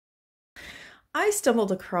I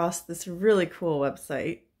stumbled across this really cool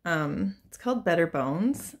website. It's called Better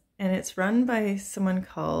Bones, and it's run by someone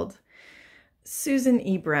called Susan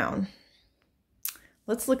E. Brown.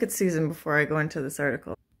 Let's look at Susan before I go into this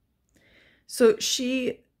article. So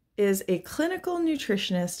she is a clinical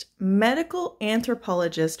nutritionist, medical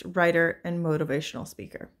anthropologist, writer, and motivational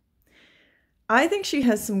speaker. I think she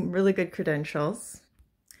has some really good credentials.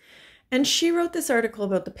 And she wrote this article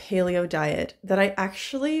about the paleo diet that I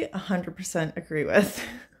actually 100% agree with.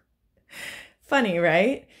 Funny,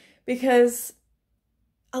 right? Because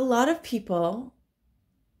a lot of people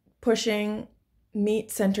pushing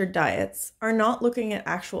meat-centered diets are not looking at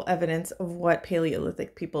actual evidence of what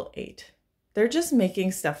Paleolithic people ate. They're just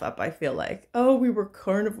making stuff up, I feel like. Oh, we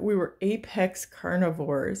were apex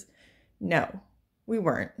carnivores. No, we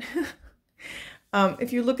weren't.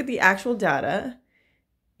 If you look at the actual data,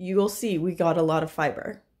 you will see we got a lot of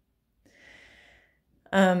fiber.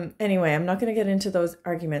 Anyway, I'm not going to get into those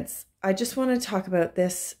arguments. I just want to talk about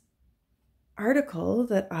this article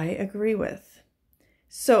that I agree with.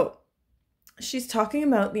 So she's talking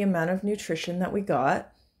about the amount of nutrition that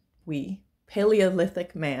we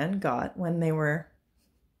Paleolithic man got when they were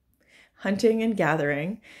hunting and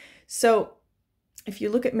gathering. So if you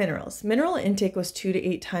look at minerals, mineral intake was 2 to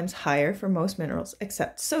 8 times higher for most minerals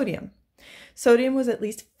except sodium. Sodium was at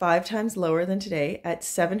least 5 times lower than today at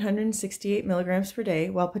 768 milligrams per day,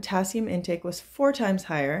 while potassium intake was 4 times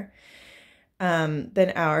higher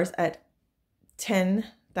than ours at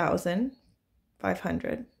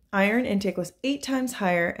 10,500. Iron intake was 8 times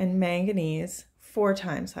higher and manganese 4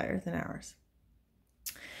 times higher than ours.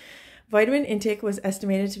 Vitamin intake was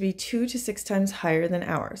estimated to be 2 to 6 times higher than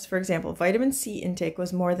ours. For example, vitamin C intake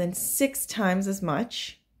was more than 6 times as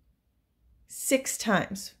much. 6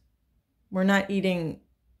 times. We're not eating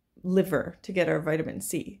liver to get our vitamin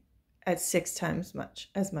C at 6 times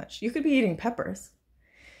as much. You could be eating peppers,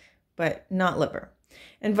 but not liver.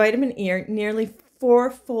 And vitamin E nearly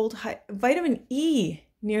 4-fold higher. Vitamin E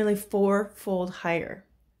nearly 4-fold higher.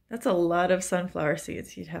 That's a lot of sunflower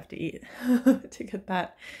seeds you'd have to eat to get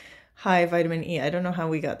that high vitamin E. I don't know how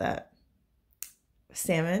we got that.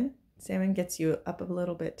 Salmon gets you up a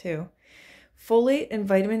little bit too. Folate and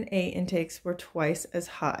vitamin A intakes were twice as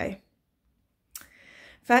high.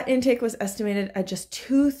 Fat intake was estimated at just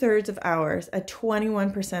 2/3 of ours at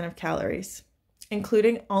 21% of calories,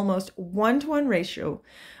 including almost 1-to-1 ratio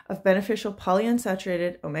of beneficial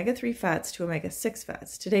polyunsaturated omega-3 fats to omega-6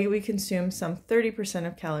 fats. Today we consume some 30%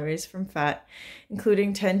 of calories from fat,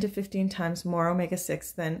 including 10 to 15 times more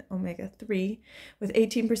omega-6 than omega-3, with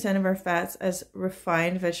 18% of our fats as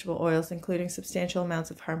refined vegetable oils, including substantial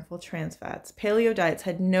amounts of harmful trans fats. Paleo diets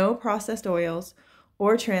had no processed oils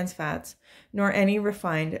or trans fats, nor any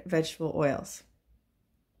refined vegetable oils.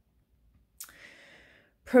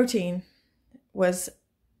 Protein was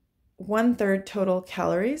 1/3 total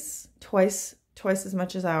calories, twice as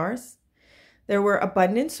much as ours. There were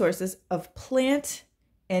abundant sources of plant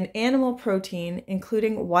and animal protein,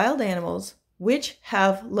 including wild animals, which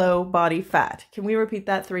have low body fat. Can we repeat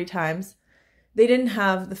that 3 times? They didn't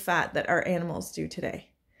have the fat that our animals do today.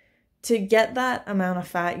 To get that amount of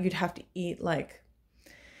fat, you'd have to eat like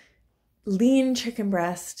lean chicken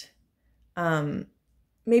breast,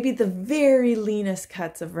 maybe the very leanest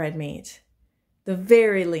cuts of red meat. The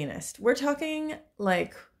very leanest. We're talking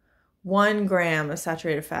like 1 gram of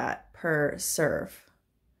saturated fat per serve.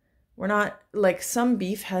 We're not like some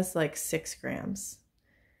beef has like 6 grams.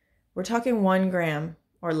 We're talking 1 gram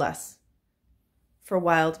or less for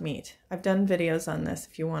wild meat. I've done videos on this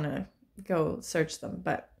if you want to go search them,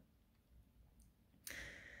 but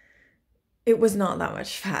it was not that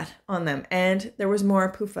much fat on them. And there was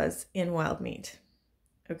more PUFAs in wild meat.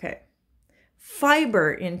 Okay.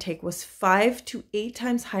 Fiber intake was 5 to 8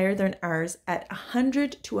 times higher than ours at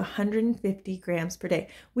 100 to 150 grams per day.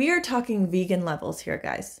 We are talking vegan levels here,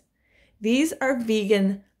 guys. These are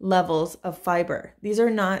vegan levels of fiber. These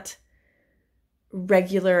are not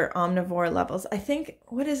regular omnivore levels. I think,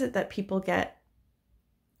 what is it that people get?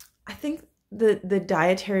 I think the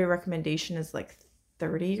dietary recommendation is like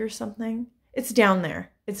 30 or something. It's down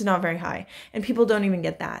there. It's not very high. And people don't even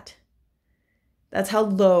get that. That's how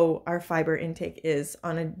low our fiber intake is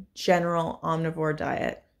on a general omnivore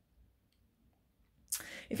diet.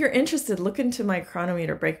 If you're interested, look into my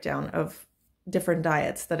chronometer breakdown of different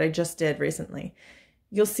diets that I just did recently.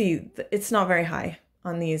 You'll see it's not very high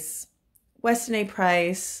on these Weston A.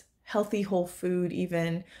 Price, healthy whole food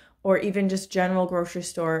even, or even just general grocery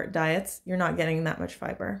store diets. You're not getting that much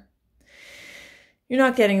fiber. You're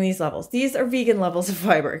not getting these levels. These are vegan levels of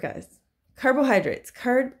fiber, guys. Carbohydrates.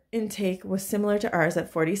 Carb intake was similar to ours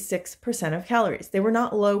at 46% of calories. They were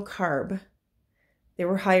not low carb. They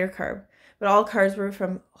were higher carb, but all carbs were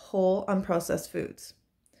from whole, unprocessed foods.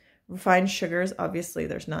 Refined sugars, obviously,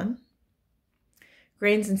 there's none.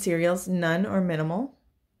 Grains and cereals, none or minimal.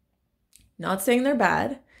 Not saying they're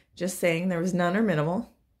bad, just saying there was none or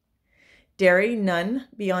minimal. Dairy, none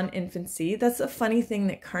beyond infancy. That's a funny thing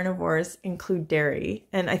that carnivores include dairy.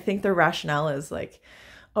 And I think their rationale is like,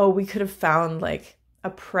 oh, we could have found like a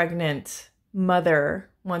pregnant mother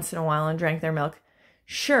once in a while and drank their milk.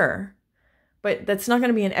 Sure. But that's not going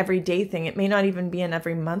to be an everyday thing. It may not even be an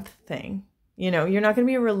every month thing. You know, you're not going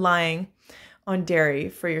to be relying on dairy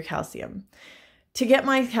for your calcium. To get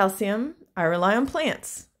my calcium, I rely on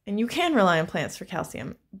plants. And you can rely on plants for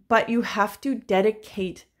calcium. But you have to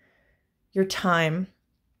dedicate your time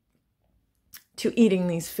to eating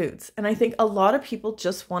these foods. And I think a lot of people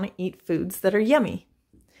just want to eat foods that are yummy,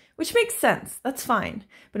 which makes sense. That's fine.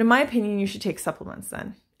 But in my opinion, you should take supplements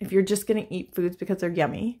then. If you're just going to eat foods because they're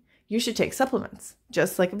yummy, you should take supplements,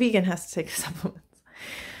 just like a vegan has to take supplements.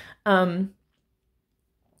 To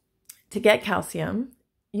get calcium,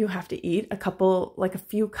 you have to eat a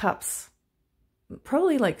few cups,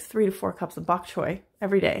 probably like 3 to 4 cups of bok choy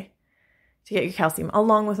every day to get your calcium,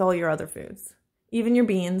 along with all your other foods, even your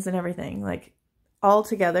beans and everything. Like all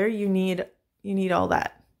together, you need all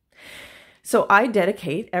that. So I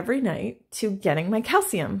dedicate every night to getting my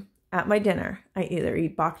calcium at my dinner. I either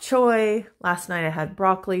eat bok choy. Last night I had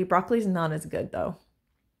broccoli. Broccoli's not as good though.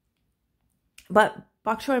 But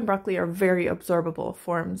bok choy and broccoli are very absorbable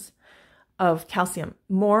forms of calcium,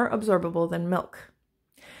 more absorbable than milk.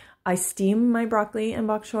 I steam my broccoli and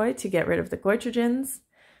bok choy to get rid of the goitrogens,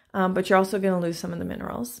 but you're also going to lose some of the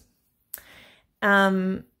minerals.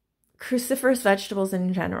 Cruciferous vegetables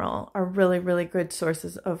in general are really, really good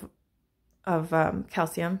sources of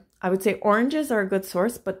calcium. I would say oranges are a good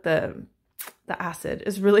source, but the acid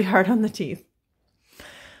is really hard on the teeth.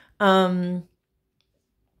 Tahini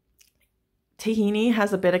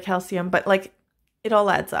has a bit of calcium, but like it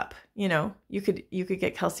all adds up. You know, you could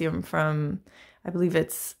get calcium from, I believe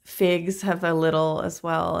it's figs have a little as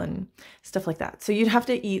well and stuff like that. So you'd have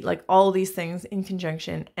to eat like all these things in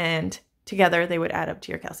conjunction, and together they would add up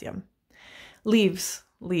to your calcium.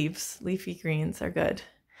 Leafy greens are good.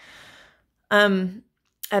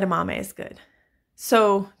 Edamame is good.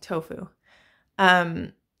 So tofu.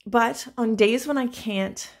 But on days when I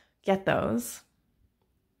can't get those,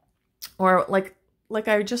 or like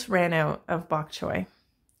I just ran out of bok choy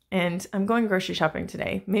and I'm going grocery shopping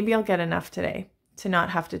today. Maybe I'll get enough today to not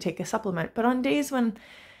have to take a supplement. But on days when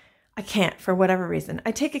I can't, for whatever reason,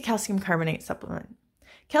 I take a calcium carbonate supplement.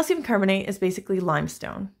 Calcium carbonate is basically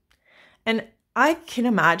limestone. And I can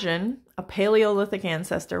imagine a Paleolithic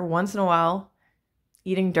ancestor once in a while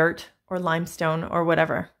eating dirt or limestone or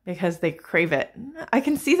whatever because they crave it. I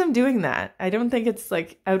can see them doing that. I don't think it's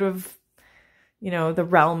like out of, the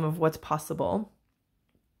realm of what's possible.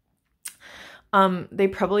 They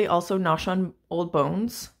probably also nosh on old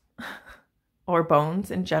bones or bones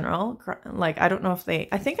in general. Like, I don't know if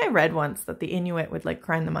I think I read once that the Inuit would like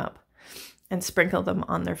grind them up and sprinkle them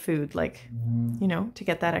on their food, like, to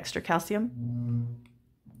get that extra calcium.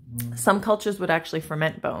 Some cultures would actually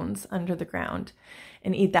ferment bones under the ground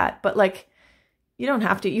and eat that. But like, you don't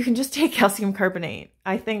have to. You can just take calcium carbonate.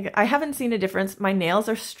 I think I haven't seen a difference. My nails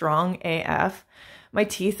are strong AF. My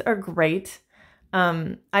teeth are great.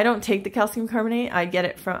 I don't take the calcium carbonate. I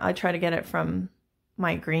try to get it from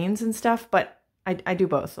my greens and stuff, but I do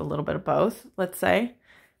both, a little bit of both, let's say,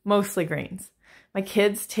 mostly greens. My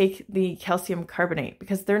kids take the calcium carbonate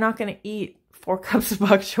because they're not going to eat 4 cups of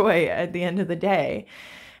bok choy at the end of the day.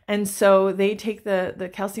 And so they take the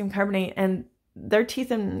calcium carbonate, and their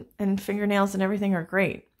teeth and fingernails and everything are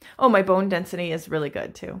great. Oh, my bone density is really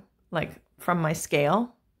good too. Like from my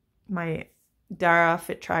scale, my Dara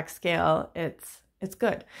Fit Track scale, it's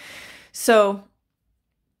good. So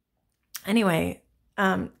anyway,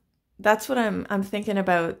 that's what I'm thinking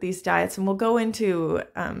about these diets, and we'll go into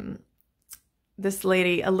this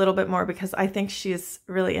lady a little bit more because I think she's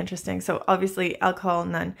really interesting. So obviously alcohol,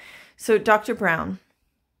 none. So Dr. Brown,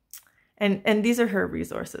 and these are her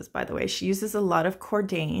resources, by the way. She uses a lot of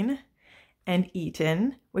Cordain and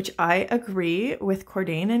Eaton, which I agree with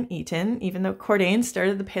Cordain and Eaton, even though Cordain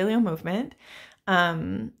started the paleo movement.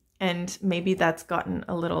 And maybe that's gotten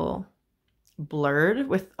a little blurred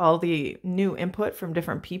with all the new input from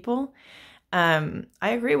different people. I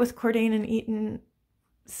agree with Cordain and Eaton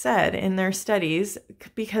said in their studies,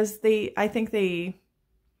 because I think they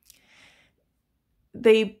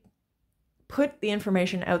put the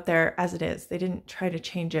information out there as it is. They didn't try to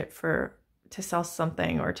change it to sell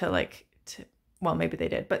something or to well, maybe they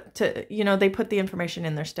did, but they put the information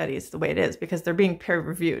in their studies the way it is because they're being peer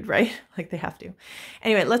reviewed, right? Like they have to.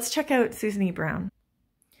 Anyway, let's check out Susan E. Brown.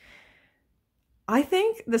 I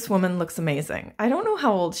think this woman looks amazing. I don't know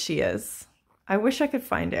how old she is. I wish I could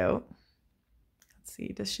find out. Let's see,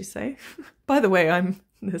 does she say? By the way, I'm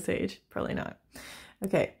this age. Probably not.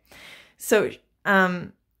 Okay. So,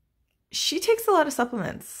 she takes a lot of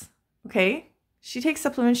supplements. Okay. She takes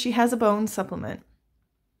supplements. She has a bone supplement.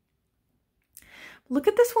 Look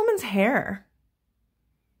at this woman's hair.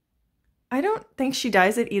 I don't think she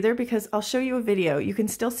dyes it either because I'll show you a video. You can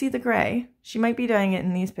still see the gray. She might be dyeing it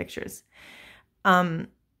in these pictures. But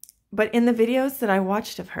in the videos that I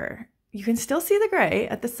watched of her, you can still see the gray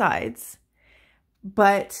at the sides,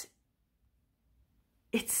 but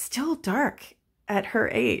it's still dark at her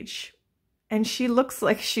age. And she looks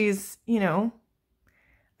like she's, I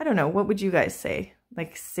don't know, what would you guys say?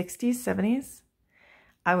 Like 60s, 70s?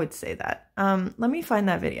 I would say that. Let me find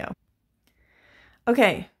that video.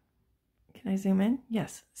 Okay. Can I zoom in?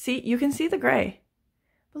 Yes. See, you can see the gray.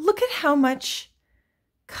 But look at how much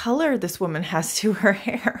color this woman has to her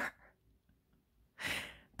hair.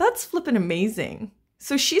 That's flippin' amazing.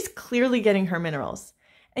 So she's clearly getting her minerals.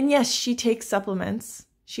 And yes, she takes supplements.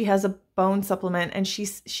 She has a bone supplement and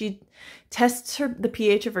she tests the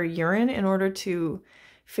pH of her urine in order to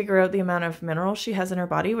figure out the amount of minerals she has in her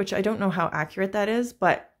body, which I don't know how accurate that is,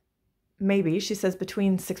 but maybe. She says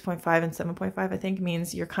between 6.5 and 7.5, I think,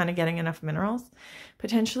 means you're kind of getting enough minerals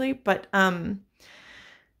potentially. But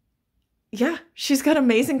yeah, she's got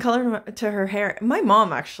amazing color to her hair. My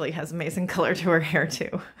mom actually has amazing color to her hair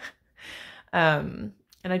too. And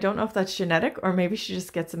I don't know if that's genetic or maybe she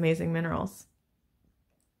just gets amazing minerals.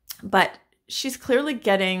 But she's clearly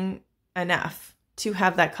getting enough to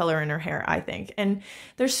have that color in her hair, I think. And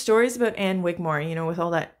there's stories about Anne Wigmore, with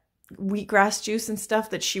all that wheatgrass juice and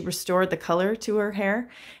stuff, that she restored the color to her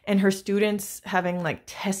hair. And her students having like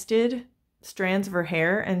tested strands of her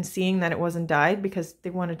hair and seeing that it wasn't dyed because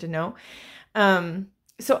they wanted to know.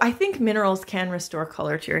 So I think minerals can restore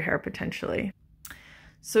color to your hair potentially.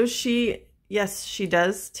 So yes, she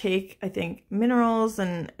does take, I think, minerals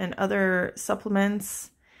and other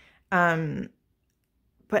supplements.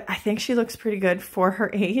 But I think she looks pretty good for her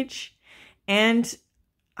age. And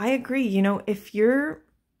I agree, if you're,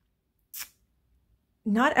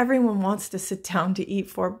 not everyone wants to sit down to eat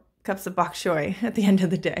 4 cups of bok choy at the end of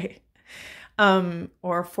the day.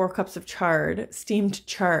 Or 4 cups of steamed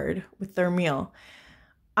chard with their meal.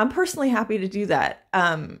 I'm personally happy to do that.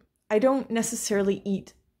 I don't necessarily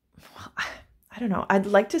eat, I don't know. I'd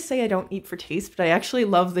like to say I don't eat for taste, but I actually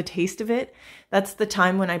love the taste of it. That's the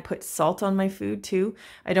time when I put salt on my food too.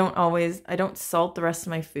 I don't salt the rest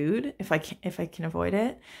of my food if I can avoid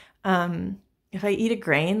it. If I eat a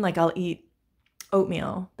grain, like I'll eat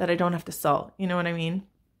oatmeal that I don't have to salt. You know what I mean?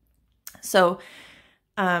 So,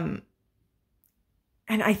 and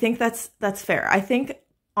I think that's fair. I think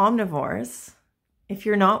omnivores, if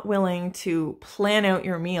you're not willing to plan out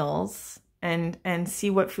your meals and see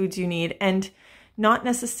what foods you need and not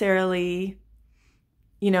necessarily,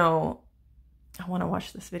 I want to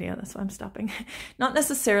watch this video, that's why I'm stopping. Not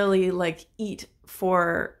necessarily like eat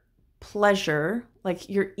for pleasure, like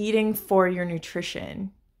you're eating for your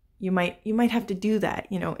nutrition. You might have to do that.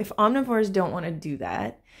 If omnivores don't want to do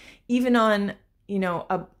that, even on,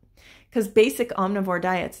 because basic omnivore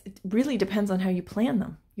diets, it really depends on how you plan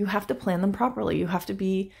them. You have to plan them properly. You have to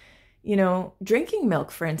be, drinking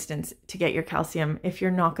milk, for instance, to get your calcium if you're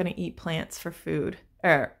not going to eat plants for food,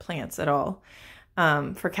 or plants at all,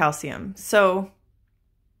 for calcium. So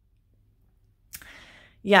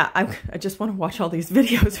yeah, I just want to watch all these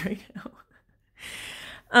videos right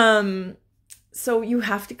now. So you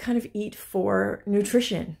have to kind of eat for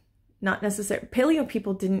nutrition, not necessarily. Paleo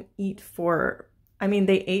people didn't eat for,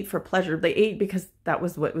 they ate for pleasure. They ate because that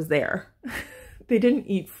was what was there. They didn't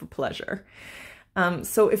eat for pleasure.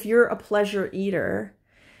 So if you're a pleasure eater,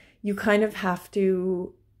 you kind of have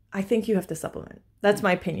to, I think you have to supplement. That's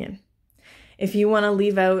my opinion. If you want to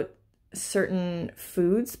leave out certain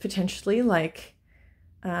foods, potentially like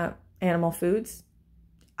animal foods,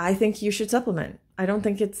 I think you should supplement.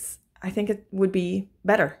 I think it would be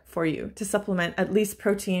better for you to supplement at least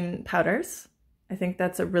protein powders. I think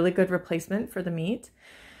that's a really good replacement for the meat.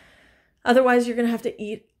 Otherwise, you're going to have to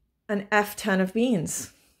eat an F ton of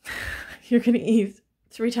beans. You're going to eat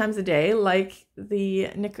 3 times a day like the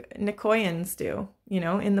Nicoyans do,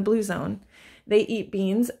 in the blue zone. They eat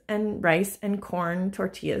beans and rice and corn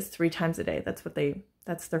tortillas 3 times a day.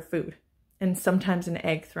 That's their food. And sometimes an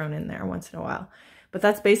egg thrown in there once in a while. But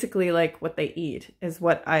that's basically like what they eat, is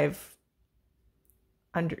what I've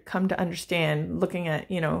come to understand, looking at,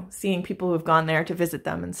 seeing people who have gone there to visit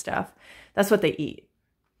them and stuff. That's what they eat.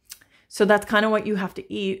 So that's kind of what you have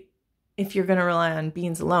to eat if you're going to rely on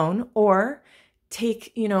beans alone, or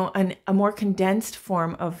take, a more condensed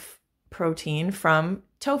form of protein from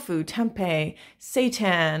tofu, tempeh,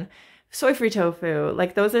 seitan, soy-free tofu.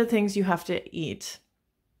 Like, those are the things you have to eat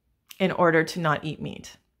in order to not eat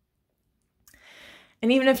meat.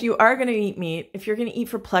 And even if you are going to eat meat, if you're going to eat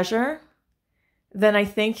for pleasure, then I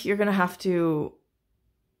think you're going to have to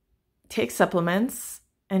take supplements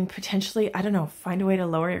and potentially, I don't know, find a way to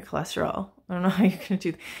lower your cholesterol. I don't know how you're going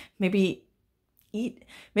to do. Maybe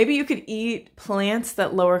you could eat plants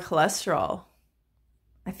that lower cholesterol.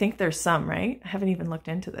 I think there's some, right? I haven't even looked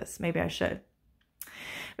into this. Maybe I should.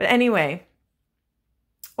 But anyway,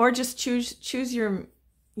 or just choose your,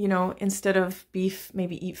 instead of beef,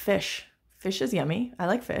 maybe eat fish. Fish is yummy. I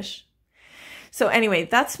like fish. So anyway,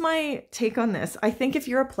 that's my take on this. I think if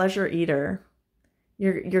you're a pleasure eater,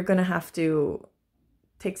 you're going to have to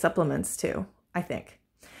take supplements too, I think.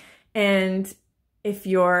 And if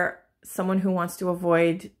you're someone who wants to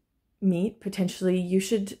avoid meat, potentially you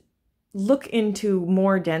should look into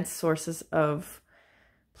more dense sources of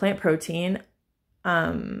plant protein.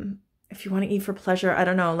 If you want to eat for pleasure, I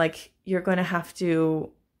don't know, like you're going to have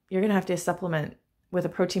to supplement with a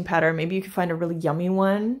protein powder. Maybe you can find a really yummy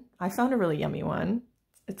one. I found a really yummy one.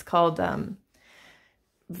 It's called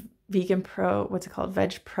Vegan Pro. What's it called?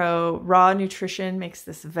 Veg Pro. Raw Nutrition makes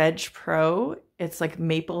this Veg Pro. It's like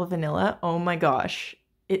maple vanilla. Oh my gosh.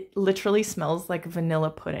 It literally smells like vanilla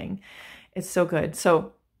pudding. It's so good.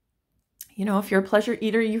 So, if you're a pleasure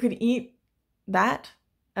eater, you could eat that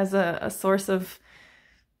as a source of,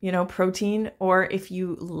 protein. Or if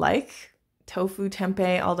you like tofu,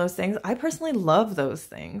 tempeh, all those things. I personally love those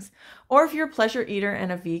things. Or if you're a pleasure eater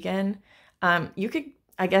and a vegan, you could,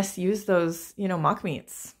 I guess, use those, mock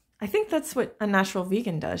meats. I think that's what a natural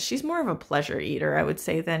vegan does. She's more of a pleasure eater, I would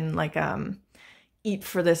say, than like eat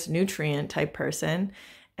for this nutrient type person.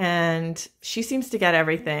 And she seems to get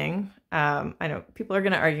everything. I know people are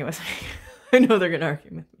going to argue with me. I know they're going to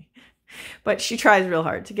argue with me. But she tries real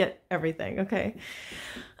hard to get everything, okay?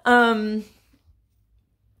 So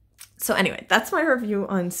anyway, that's my review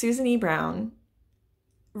on Susan E. Brown.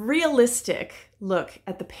 Realistic look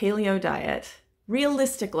at the paleo diet.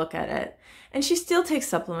 Realistic look at it. And she still takes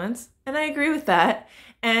supplements, and I agree with that.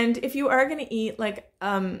 And if you are going to eat like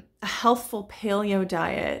a healthful paleo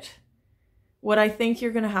diet, what I think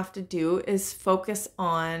you're going to have to do is focus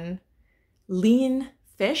on lean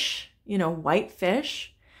fish, white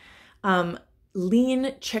fish,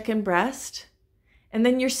 lean chicken breast, and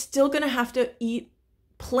then you're still going to have to eat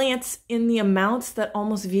plants in the amounts that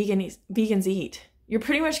almost vegans eat. You're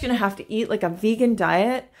pretty much going to have to eat like a vegan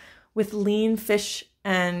diet with lean fish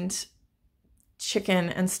and chicken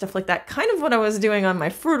and stuff like that. Kind of what I was doing on my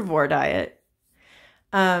frugivore diet.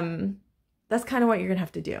 That's kind of what you're going to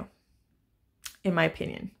have to do, in my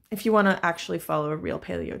opinion, if you want to actually follow a real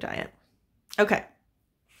paleo diet. Okay,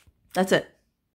 that's it.